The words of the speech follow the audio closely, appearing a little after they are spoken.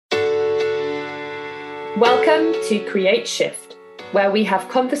Welcome to Create Shift, where we have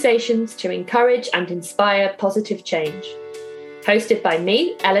conversations to encourage and inspire positive change. Hosted by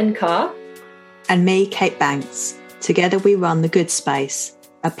me, Ellen Carr. And me, Kate Banks. Together we run The Good Space,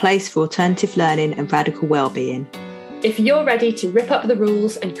 a place for alternative learning and radical well-being. If you're ready to rip up the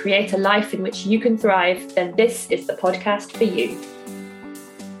rules and create a life in which you can thrive, then this is the podcast for you.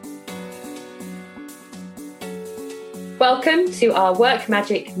 Welcome to our Work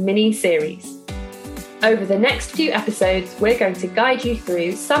Magic mini-series. Over the next few episodes, we're going to guide you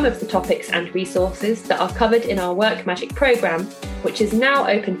through some of the topics and resources that are covered in our Work Magic programme, which is now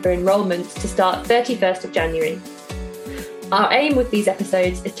open for enrolment to start 31st of January. Our aim with these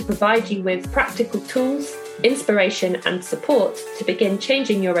episodes is to provide you with practical tools, inspiration and support to begin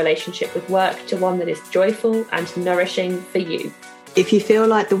changing your relationship with work to one that is joyful and nourishing for you. If you feel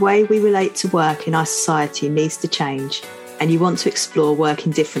like the way we relate to work in our society needs to change and you want to explore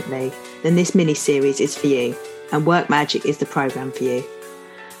working differently, then this mini-series is for you, and Work Magic is the programme for you.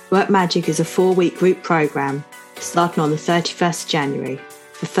 Work Magic is a 4-week group programme starting on the 31st of January.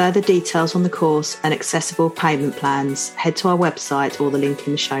 For further details on the course and accessible payment plans, head to our website or the link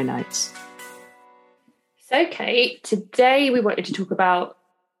in the show notes. So, Kate, today we wanted to talk about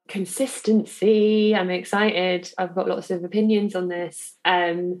consistency. I'm excited. I've got lots of opinions on this.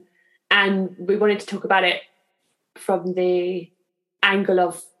 And we wanted to talk about it from the angle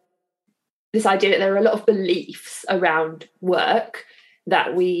of this idea that there are a lot of beliefs around work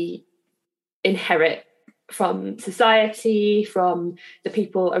that we inherit from society, from the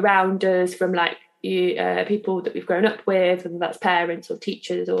people around us, from people that we've grown up with, whether that's parents or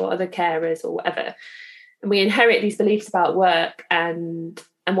teachers or other carers or whatever. And we inherit these beliefs about work, and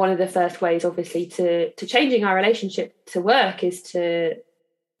one of the first ways, obviously, to changing our relationship to work is to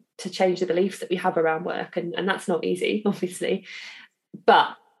change the beliefs that we have around work, and that's not easy, obviously.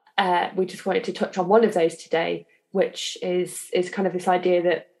 But we just wanted to touch on one of those today, which is kind of this idea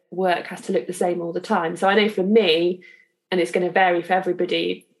that work has to look the same all the time. So I know for me, and it's going to vary for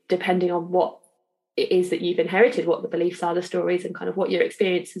everybody depending on what it is that you've inherited, what the beliefs are, the stories, and kind of what your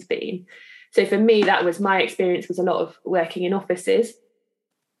experience has been. So for me, my experience was a lot of working in offices.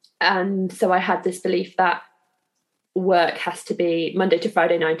 And so I had this belief that work has to be Monday to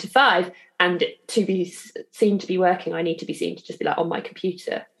Friday, 9 to 5. And to be seen to be working, I need to be seen to just be like on my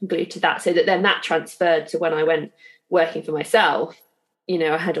computer, glued to that. So that then that transferred to when I went working for myself. You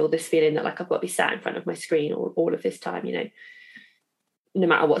know, I had all this feeling that like I've got to be sat in front of my screen all of this time, you know, no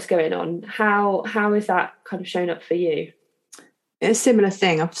matter what's going on. How is that kind of shown up for you? A similar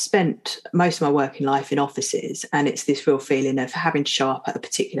thing. I've spent most of my working life in offices, and it's this real feeling of having to show up at a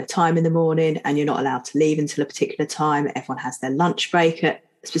particular time in the morning and you're not allowed to leave until a particular time. Everyone has their lunch break at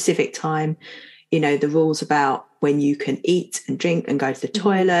a specific time. You know, the rules about when you can eat and drink and go to the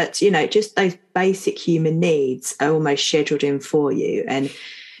toilet, you know, just those basic human needs are almost scheduled in for you. And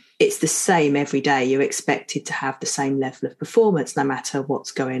it's the same every day. You're expected to have the same level of performance, no matter what's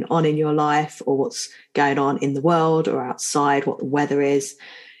going on in your life or what's going on in the world or outside, what the weather is.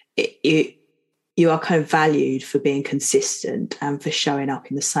 You are kind of valued for being consistent and for showing up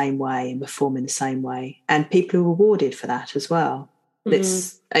in the same way and performing the same way. And people are rewarded for that as well.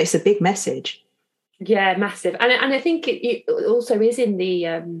 It's a big message. Yeah, massive. And I think it also is in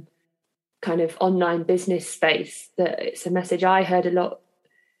the kind of online business space that it's a message I heard a lot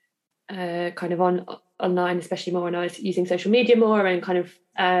kind of online, especially more when I was using social media more and kind of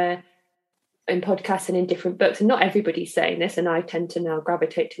in podcasts and in different books. And not everybody's saying this, and I tend to now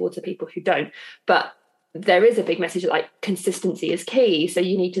gravitate towards the people who don't. But there is a big message that like consistency is key. So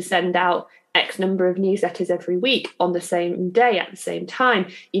you need to send out X number of newsletters every week on the same day at the same time.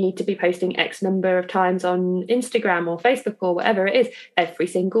 You need to be posting X number of times on Instagram or Facebook or whatever it is every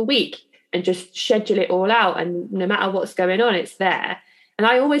single week, and just schedule it all out. And no matter what's going on, it's there. And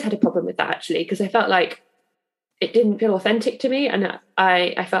I always had a problem with that, actually, because I felt like it didn't feel authentic to me. And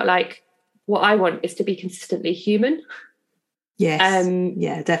I felt like what I want is to be consistently human. Yes.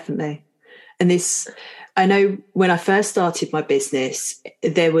 Yeah, definitely. And I know when I first started my business,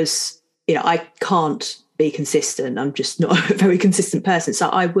 there was, you know, I can't be consistent. I'm just not a very consistent person. So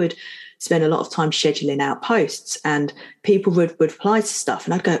I would spend a lot of time scheduling out posts, and people would reply to stuff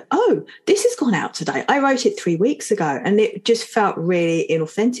and I'd go, oh, this has gone out today. I wrote it 3 weeks ago. And it just felt really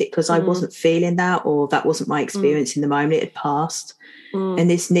inauthentic because I wasn't feeling that, or that wasn't my experience in the moment. It had passed. And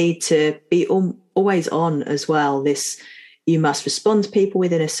this need to be always on as well. This, you must respond to people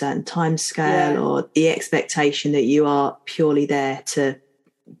within a certain time scale, or the expectation that you are purely there to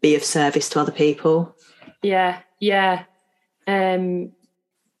be of service to other people. Yeah.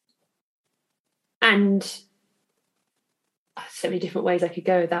 And so many different ways I could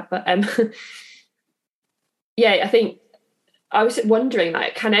go with that, but I think I was wondering,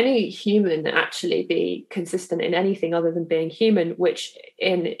 like, can any human actually be consistent in anything other than being human, which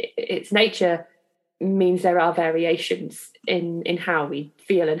in its nature means there are variations in how we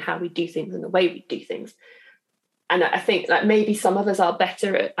feel and how we do things and the way we do things. And I think that maybe some of us are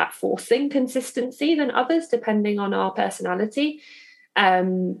better at forcing consistency than others, depending on our personality.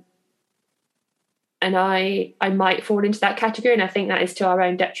 And I might fall into that category, and I think that is to our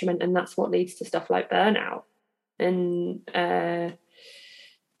own detriment, and that's what leads to stuff like burnout. And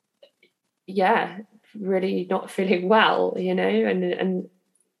really not feeling well,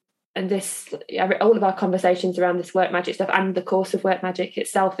 and this, all of our conversations around this work magic stuff and the course of work magic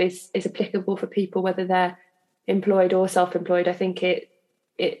itself is applicable for people whether they're employed or self-employed. I think it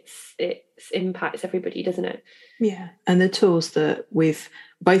impacts everybody, doesn't it? Yeah, and the tools that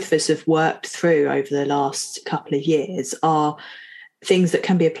both of us have worked through over the last couple of years are things that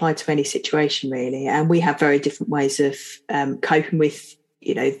can be applied to any situation, really. And we have very different ways of coping with,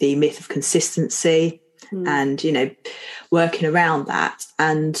 the myth of consistency and, working around that.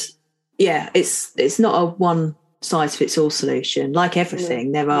 And it's not a one size fits all solution. Like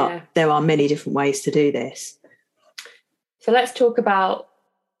everything, there are many different ways to do this. So let's talk about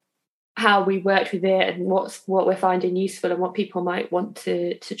how we worked with it and what we're finding useful and what people might want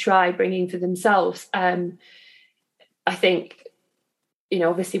to try bringing for themselves. I think,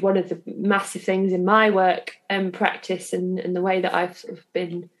 obviously one of the massive things in my work and practice and the way that I've sort of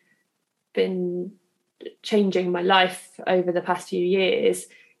been changing my life over the past few years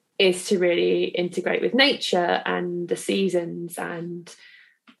is to really integrate with nature and the seasons and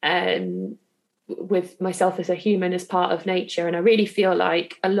with myself as a human as part of nature. And I really feel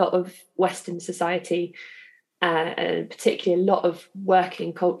like a lot of Western society, and particularly a lot of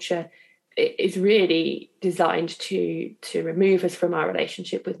working culture, is really designed to remove us from our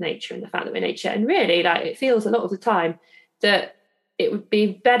relationship with nature and the fact that we're nature. And really, like, it feels a lot of the time that it would be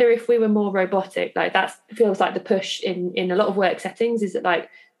better if we were more robotic. Like, that feels like the push in a lot of work settings, is that, like,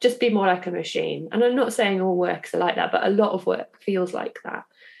 just be more like a machine. And I'm not saying all works are like that, but a lot of work feels like that.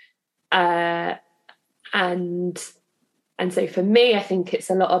 And so for me, I think it's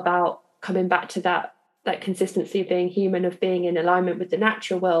a lot about coming back to that consistency of being human, of being in alignment with the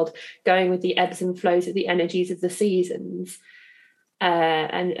natural world, going with the ebbs and flows of the energies of the seasons,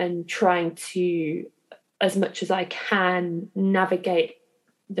 and trying to, as much as I can, navigate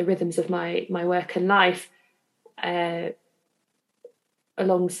the rhythms of my work and life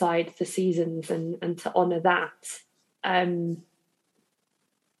alongside the seasons and to honour that.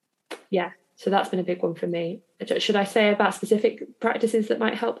 So that's been a big one for me. Should I say about specific practices that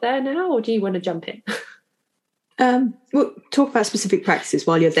might help there now, or do you want to jump in? We'll talk about specific practices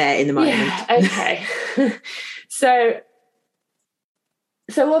while you're there in the moment. Yeah, okay. So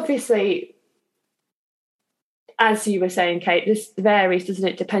obviously, as you were saying, Kate, this varies, doesn't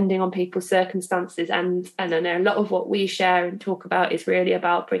it, depending on people's circumstances. And I know a lot of what we share and talk about is really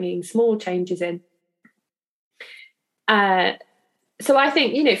about bringing small changes in. So I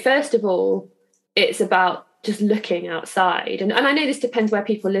think, first of all, it's about just looking outside. And I know this depends where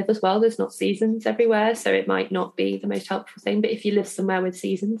people live as well. There's not seasons everywhere, so it might not be the most helpful thing. But if you live somewhere with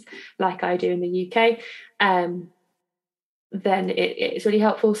seasons, like I do in the UK, then it's really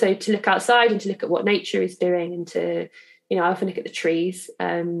helpful. So to look outside and to look at what nature is doing, and to, I often look at the trees,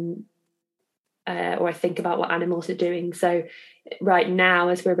 or I think about what animals are doing. So right now,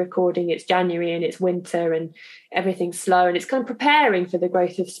 as we're recording, it's January and it's winter and everything's slow, and it's kind of preparing for the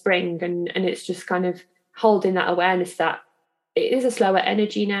growth of spring, and it's just kind of holding that awareness that it is a slower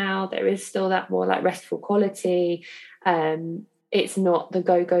energy now. There is still that more like restful quality. It's not the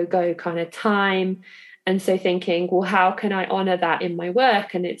go kind of time. And so thinking, well, how can I honor that in my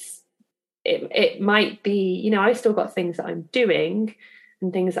work? And it might be, I've still got things that I'm doing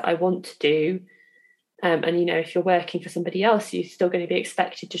and things that I want to do. And, if you're working for somebody else, you're still going to be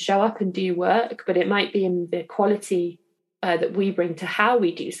expected to show up and do work, but it might be in the quality that we bring to how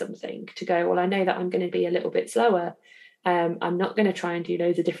we do something, to go, well, I know that I'm going to be a little bit slower. I'm not going to try and do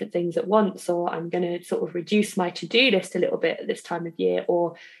loads of different things at once, or I'm going to sort of reduce my to-do list a little bit at this time of year,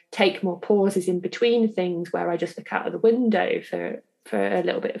 or take more pauses in between things where I just look out of the window for a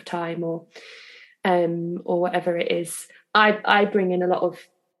little bit of time, or whatever it is. I bring in a lot of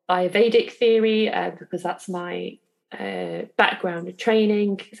Ayurvedic theory because that's my background of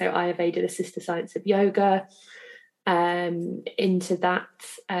training. So Ayurveda, the sister science of yoga, into that.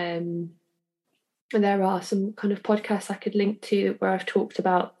 And there are some kind of podcasts I could link to where I've talked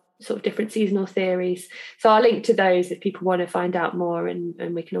about sort of different seasonal theories. So I'll link to those if people want to find out more, and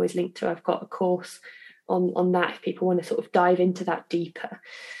we can always link to, I've got a course on that if people want to sort of dive into that deeper.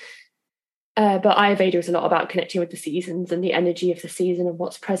 But Ayurveda is a lot about connecting with the seasons and the energy of the season and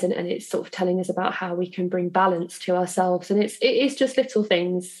what's present, and it's sort of telling us about how we can bring balance to ourselves. And it is just little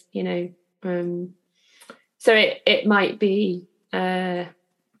things, you know. So it might be as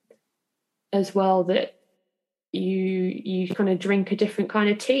well that you kind of drink a different kind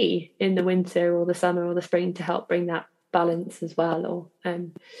of tea in the winter or the summer or the spring to help bring that balance as well. Or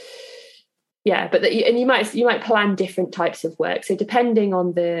you might plan different types of work. So depending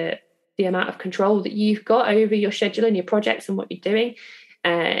on the amount of control that you've got over your schedule and your projects and what you're doing,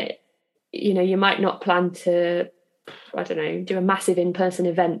 you know, you might not plan to, I don't know, do a massive in-person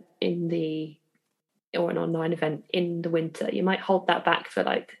event or an online event in the winter. You might hold that back for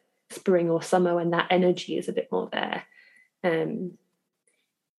like spring or summer when that energy is a bit more there. You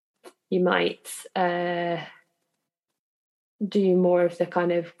might do more of the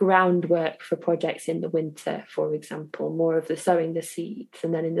kind of groundwork for projects in the winter, for example, more of the sowing the seeds,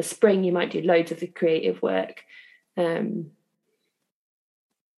 and then in the spring you might do loads of the creative work.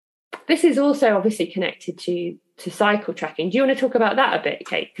 This is also obviously connected to cycle tracking. Do you want to talk about that a bit,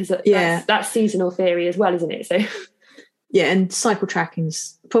 Kate? Because that's seasonal theory as well, isn't it? So yeah, and cycle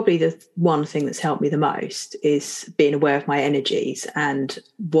tracking's probably the one thing that's helped me the most, is being aware of my energies and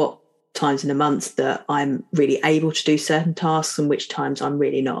what times in the month that I'm really able to do certain tasks and which times I'm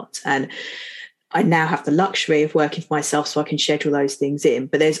really not. And I now have the luxury of working for myself, so I can schedule those things in.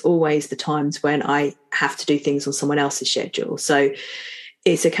 But there's always the times when I have to do things on someone else's schedule. So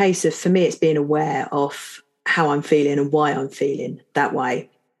it's a case of, for me, it's being aware of how I'm feeling and why I'm feeling that way,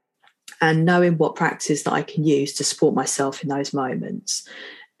 and knowing what practices that I can use to support myself in those moments.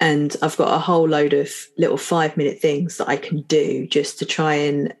 And I've got a whole load of little 5-minute things that I can do just to try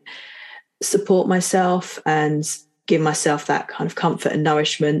and support myself and give myself that kind of comfort and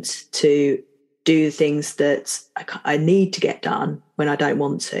nourishment to do the things that I need to get done when I don't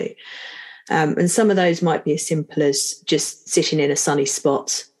want to. And some of those might be as simple as just sitting in a sunny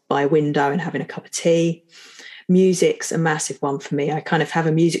spot by a window and having a cup of tea. Music's a massive one for me. I kind of have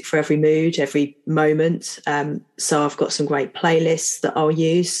a music for every mood, every moment. So I've got some great playlists that I'll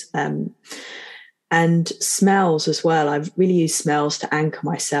use. And smells as well. I really use smells to anchor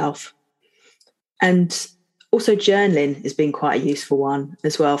myself. And also journaling has been quite a useful one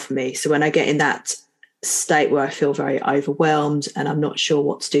as well for me. So when I get in that state where I feel very overwhelmed and I'm not sure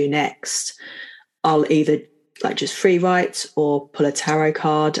what to do next, I'll either like just free write or pull a tarot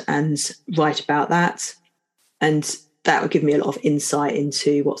card and write about that. And that would give me a lot of insight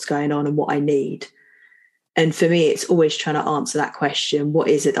into what's going on and what I need. And for me, it's always trying to answer that question, what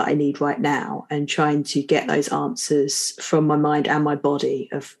is it that I need right now? And trying to get those answers from my mind and my body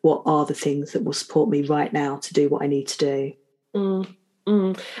of what are the things that will support me right now to do what I need to do.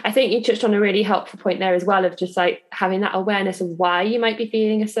 I think you touched on a really helpful point there as well, of just like having that awareness of why you might be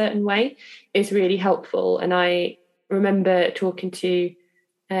feeling a certain way is really helpful. And I remember talking to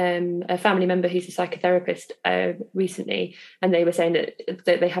a family member who's a psychotherapist recently, and they were saying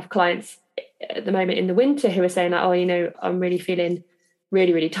that they have clients at the moment in the winter who are saying like, oh, you know, I'm really feeling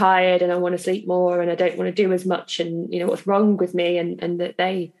really, really tired and I want to sleep more and I don't want to do as much, and, you know, what's wrong with me? And that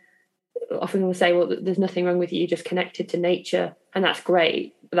they often will say, well, there's nothing wrong with you, just connected to nature, and that's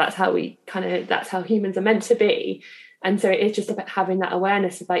great. That's how that's how humans are meant to be. And so it is just about having that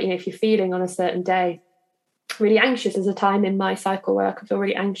awareness of like, you know, if you're feeling on a certain day really anxious, there's a time in my cycle where I can feel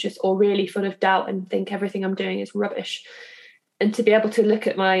really anxious or really full of doubt and think everything I'm doing is rubbish. And to be able to look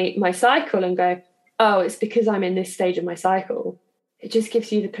at my cycle and go, oh, it's because I'm in this stage of my cycle, it just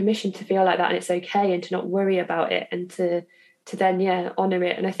gives you the permission to feel like that, and it's okay, and to not worry about it, and to then honor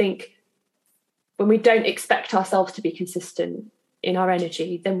it. And I think when we don't expect ourselves to be consistent in our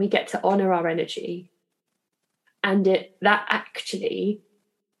energy, then we get to honor our energy, and that actually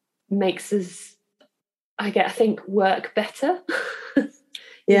makes us, I think, work better.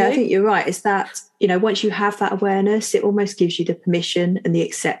 Yeah, I think you're right. It's that, you know, once you have that awareness, it almost gives you the permission and the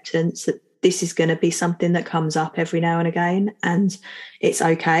acceptance that this is going to be something that comes up every now and again, and it's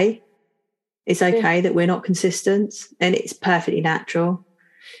okay. It's okay that we're not consistent, and it's perfectly natural.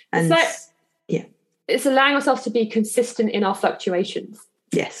 And it's allowing ourselves to be consistent in our fluctuations.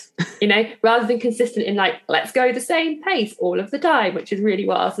 Yes. You know, rather than consistent in like, let's go the same pace all of the time, which is really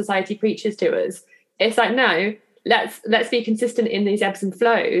what our society preaches to us. It's like, no, let's be consistent in these ebbs and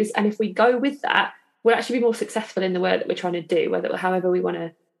flows. And if we go with that, we'll actually be more successful in the work that we're trying to do, however we want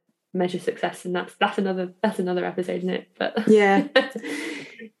to measure success. And that's another episode, isn't it? But yeah.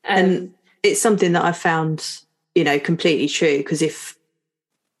 And it's something that I've found, you know, completely true, because if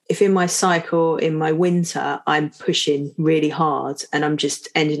if in my cycle, in my winter, I'm pushing really hard and I'm just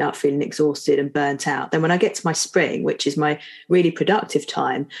ending up feeling exhausted and burnt out, then when I get to my spring, which is my really productive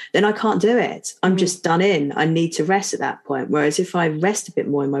time, then I can't do it. I'm just done in. I need to rest at that point. Whereas if I rest a bit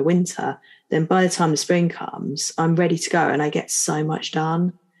more in my winter, then by the time the spring comes, I'm ready to go and I get so much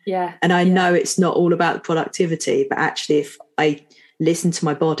done. Yeah. And I know it's not all about productivity, but actually if I listen to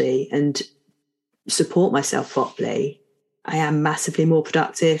my body and support myself properly, I am massively more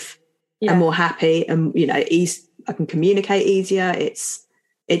productive and more happy, and I can communicate easier. It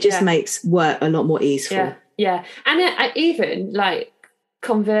just makes work a lot more easeful. Yeah. And even like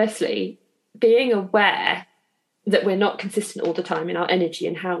conversely, being aware that we're not consistent all the time in our energy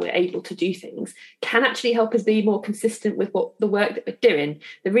and how we're able to do things can actually help us be more consistent with what the work that we're doing.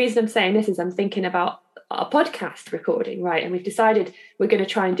 The reason I'm saying this is I'm thinking about our podcast recording, right? And we've decided we're going to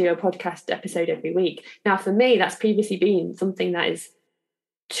try and do a podcast episode every week. Now, for me, that's previously been something that is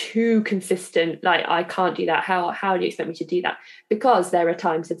too consistent. Like, I can't do that. How do you expect me to do that? Because there are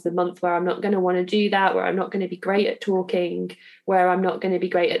times of the month where I'm not going to want to do that, where I'm not going to be great at talking, where I'm not going to be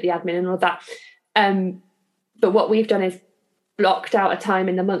great at the admin and all that. But what we've done is blocked out a time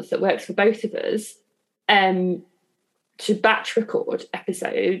in the month that works for both of us to batch record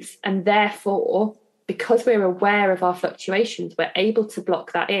episodes, and therefore, because we're aware of our fluctuations, we're able to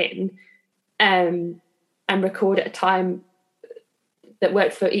block that in and record at a time that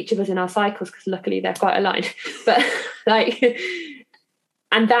works for each of us in our cycles, because luckily they're quite aligned. But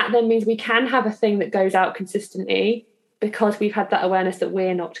and that then means we can have a thing that goes out consistently because we've had that awareness that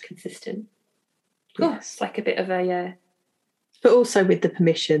we're not consistent. Yes, it's like a bit of a but also with the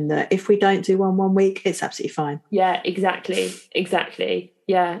permission that if we don't do one week, it's absolutely fine. Yeah, exactly.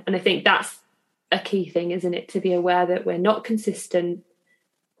 Yeah, and I think that's a key thing, isn't it? To be aware that we're not consistent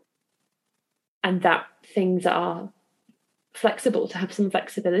and that things are flexible, to have some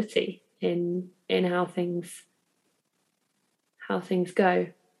flexibility in how things go. Is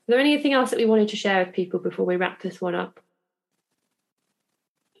there anything else that we wanted to share with people before we wrap this one up?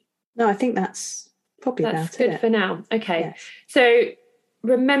 No, I think that's probably that's about it. Good for now. Okay. Yes. So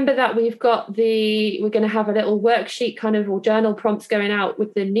remember that we're going to have a little worksheet kind of, or journal prompts going out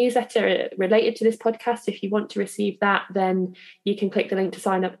with the newsletter related to this podcast. If you want to receive that, then you can click the link to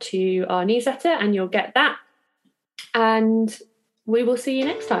sign up to our newsletter and you'll get that. And we will see you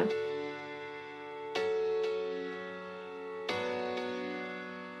next time.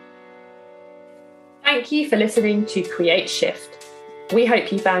 Thank you for listening to Create Shift. We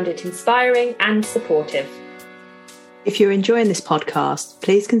hope you found it inspiring and supportive. If you're enjoying this podcast,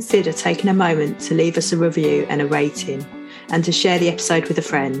 please consider taking a moment to leave us a review and a rating, and to share the episode with a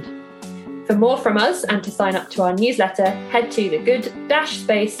friend. For more from us and to sign up to our newsletter, head to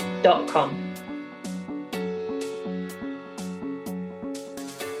thegood-space.com.